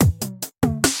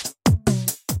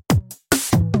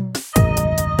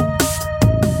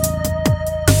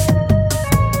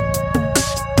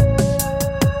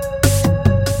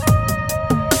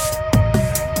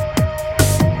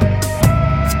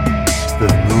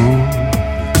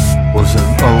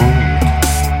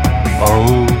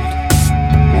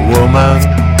woman.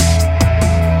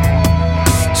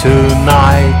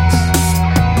 Tonight,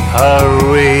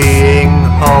 hurrying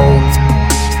home,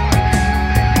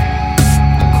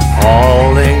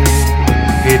 calling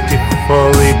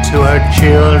pitifully to her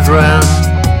children,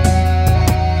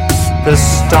 the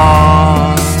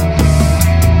stars,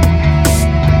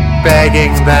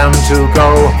 begging them to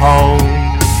go home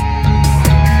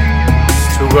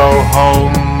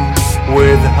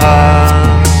with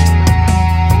her.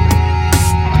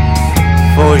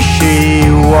 For she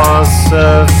was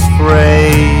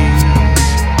afraid,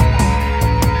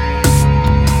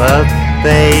 but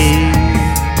they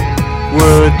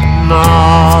would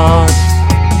not.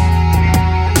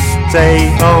 They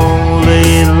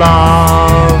only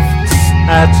laughed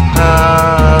at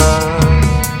her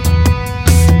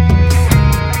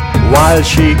while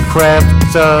she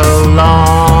crept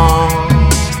along,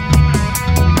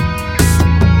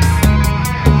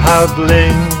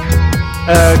 huddling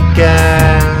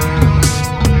again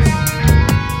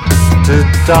the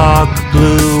dark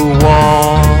blue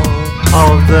wall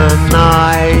of the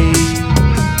night,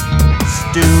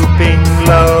 stooping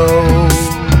low,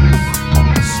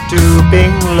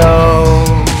 stooping low.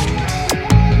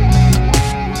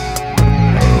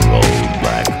 Her old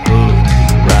black hood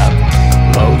wrapped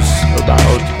close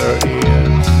about her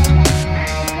ears,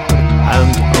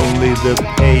 and only the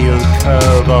pale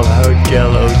curve of her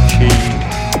yellow cheek,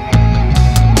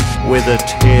 with a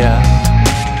tear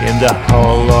in the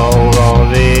hollow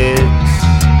of it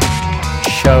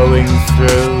showing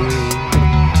through,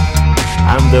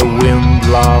 and the wind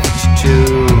laughed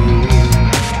too,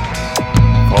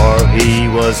 for he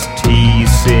was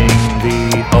teasing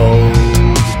the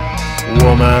old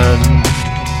woman,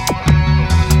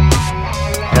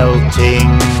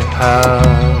 pelting her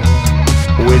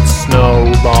with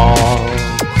snowballs,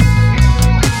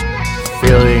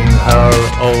 filling her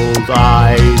old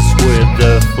eyes with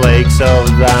the flakes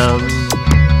of them,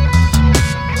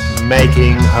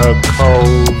 making her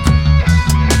cold.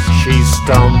 She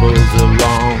stumbled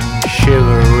along,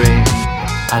 shivering,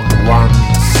 and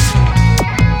once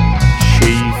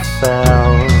she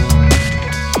fell,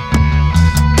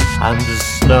 and the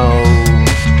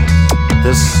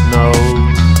snow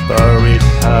buried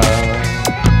her,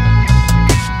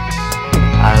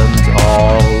 and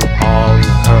all of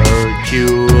her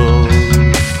jewels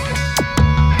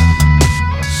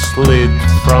slid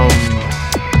from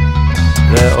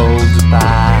the old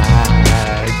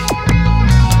bag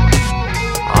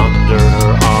under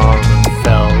her arm and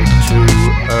fell to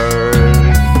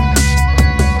earth,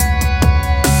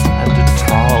 and the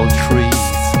tall trees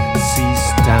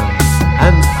seized them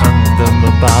and hung them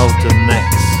about the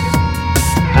necks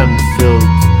and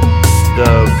filled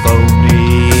the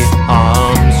bony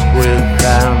arms with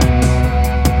them.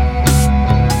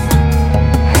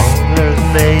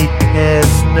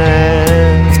 Nakedness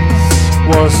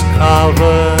was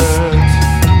covered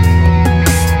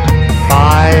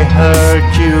by her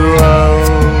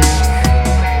jewels,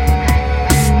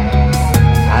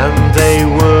 and they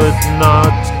would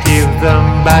not give them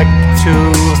back to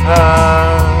her,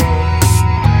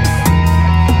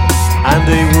 and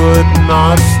they would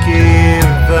not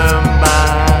give them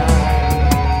back,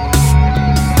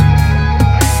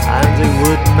 and they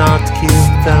would not give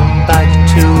them back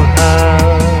to her.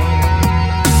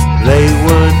 They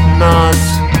would not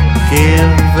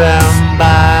give them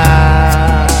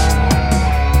back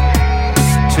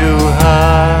to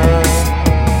her.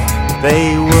 They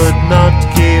would not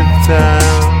give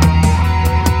them.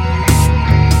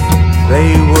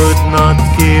 They would not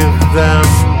give them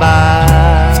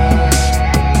back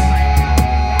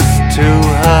to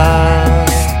her.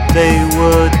 They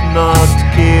would not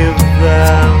give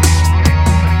them.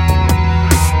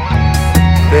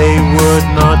 They would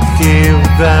not give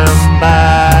them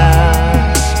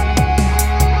back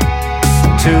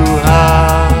to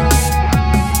her.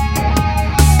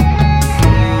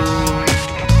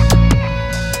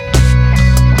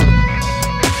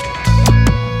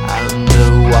 And the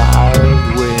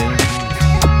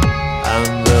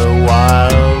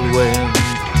wild wind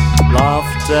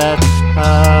laughed at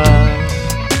her,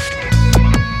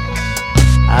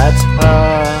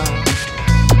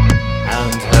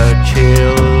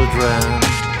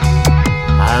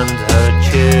 and her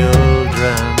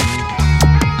children,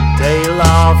 they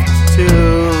laughed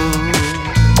too.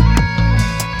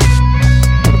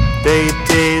 They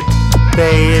did,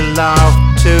 they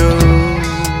laughed too.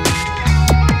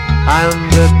 And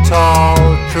the tall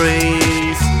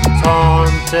trees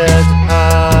taunted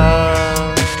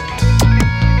her.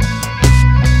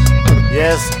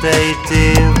 Yes, they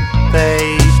did, they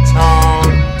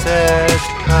taunted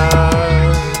her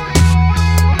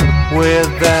with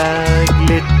their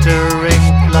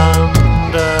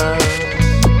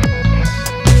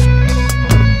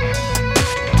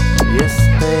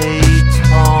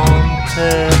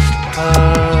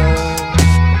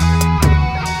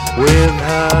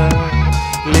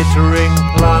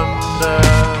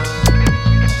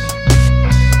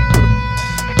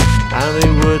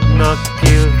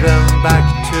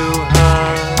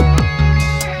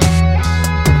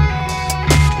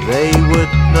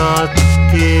would not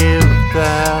give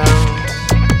them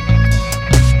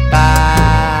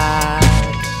back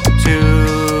to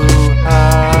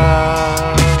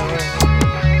her.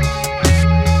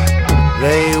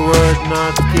 They would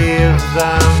not give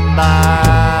them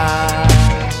back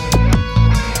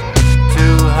to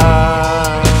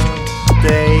her.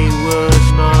 They would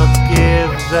not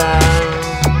give them.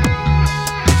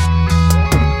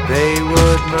 They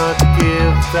would not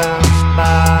give them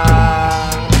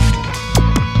back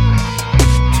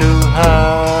to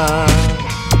her.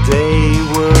 They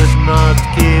would not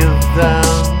give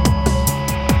them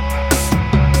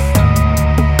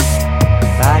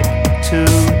back to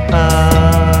her.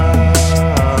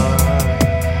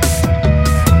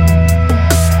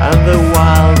 And the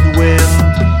wild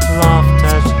wind laughed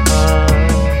at her,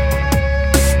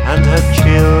 and her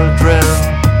children,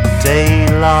 they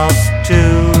laughed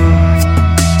too.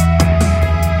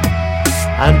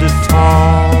 And the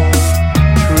tall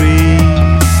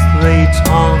trees, they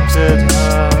taunted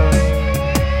her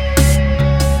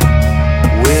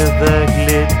with their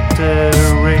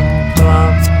glittering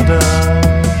plunder.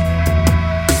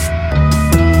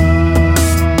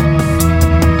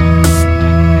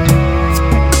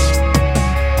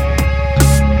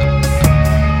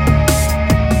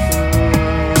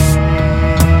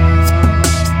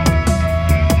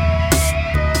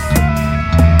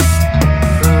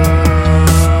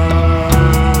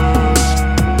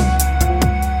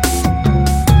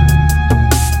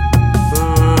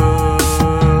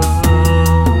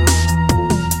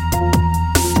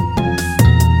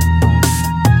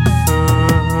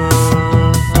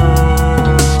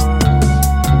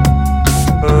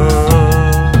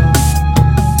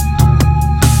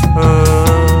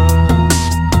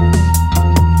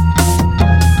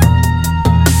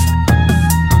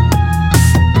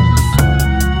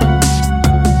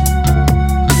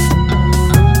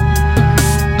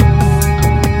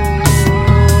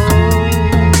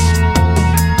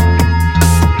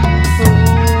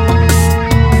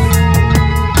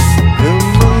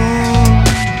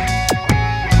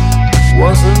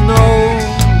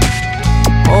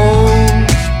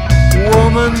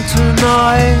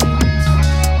 Tonight,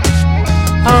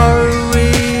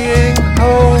 hurrying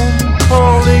home,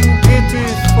 calling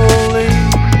pitifully,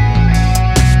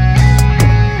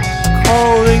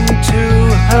 calling to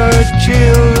her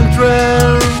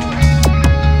children.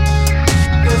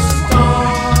 The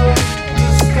stars, the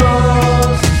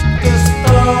stars, the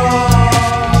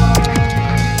stars,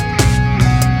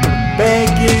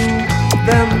 begging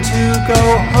them to go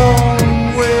home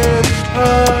with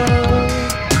her.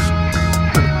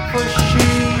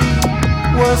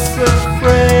 Was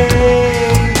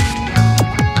afraid,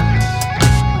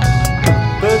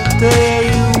 but they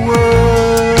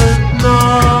would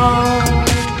not.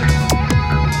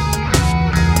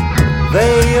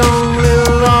 They only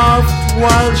laughed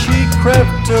while she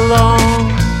crept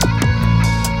along,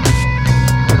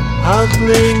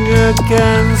 huddling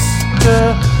against the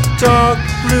dark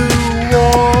blue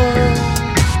wall,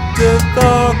 the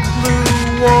dark blue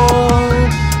wall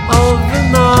of the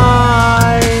night.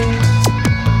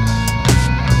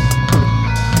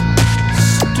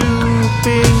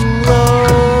 Stooping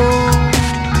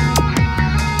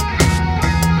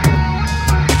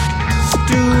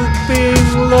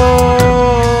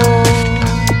low,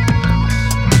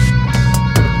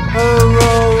 her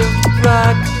old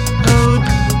black hood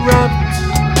wrapped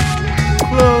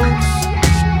close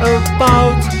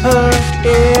about her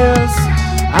ears,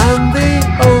 and the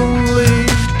only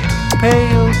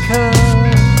pale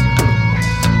curve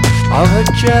of her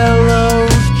jello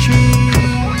cheek,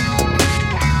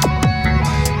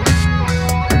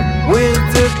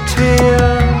 with a tear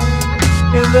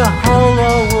in the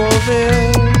hollow of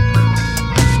it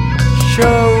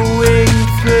showing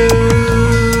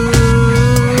through,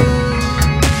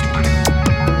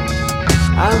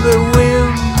 and the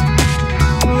wind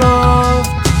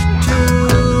laughed too,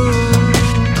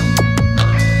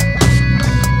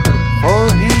 for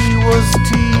he was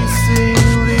teasing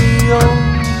the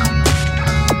old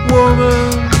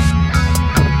woman,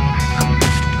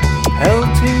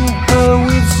 pelting her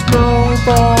with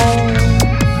snowballs,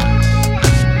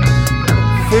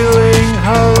 filling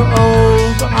her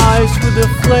old eyes with a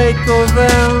flake of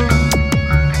them,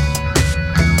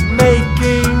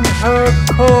 making her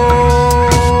cold.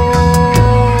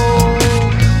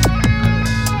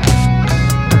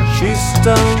 She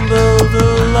stumbled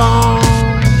along,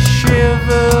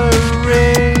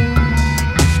 shivering,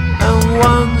 and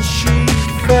once she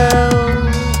fell,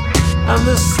 and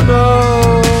the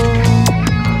snow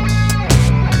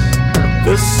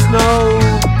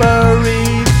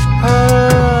buried her.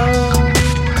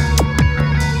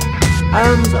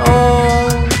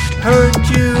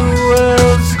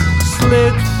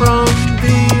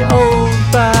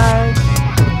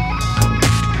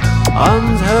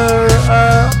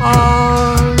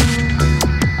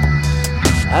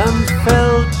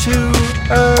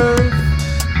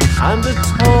 the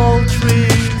tall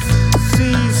trees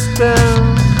seized them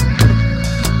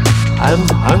and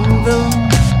hung them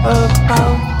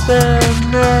about their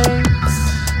necks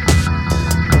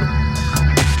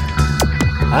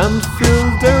and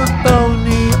filled their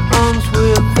bony arms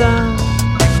with them.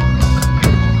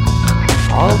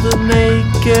 All the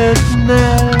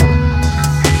nakedness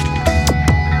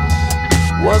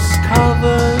was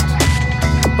covered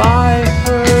by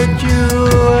her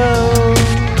jewels,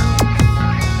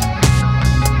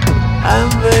 and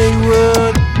they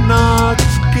would not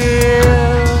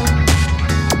give,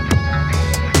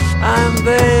 and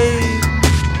they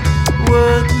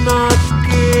would not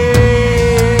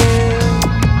give,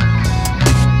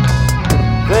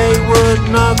 they would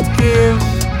not give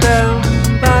them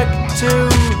back to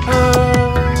her,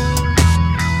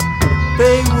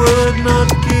 they would not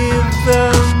give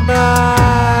them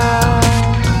back,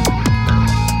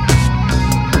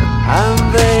 and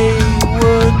they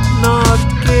would not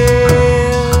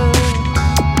give,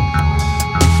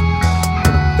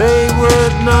 they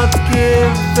would not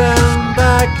give them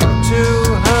back to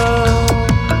her,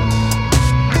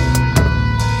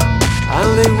 and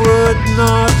they would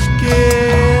not give,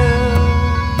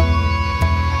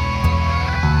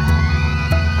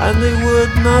 and they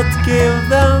would not give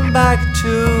them back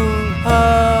to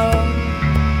her,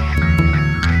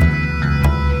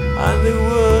 and they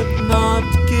would not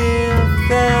give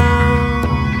them,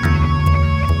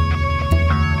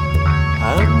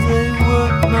 and they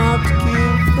would not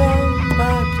give them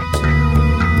back to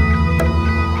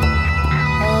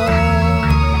her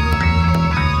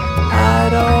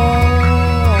at all,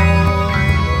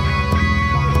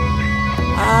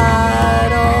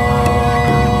 at all,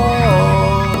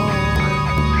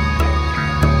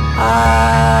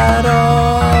 at all.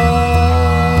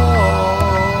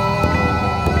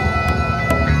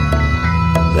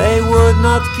 They would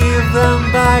not give them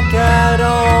back at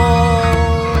all.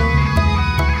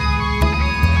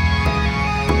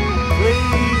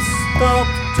 Please stop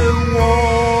the war.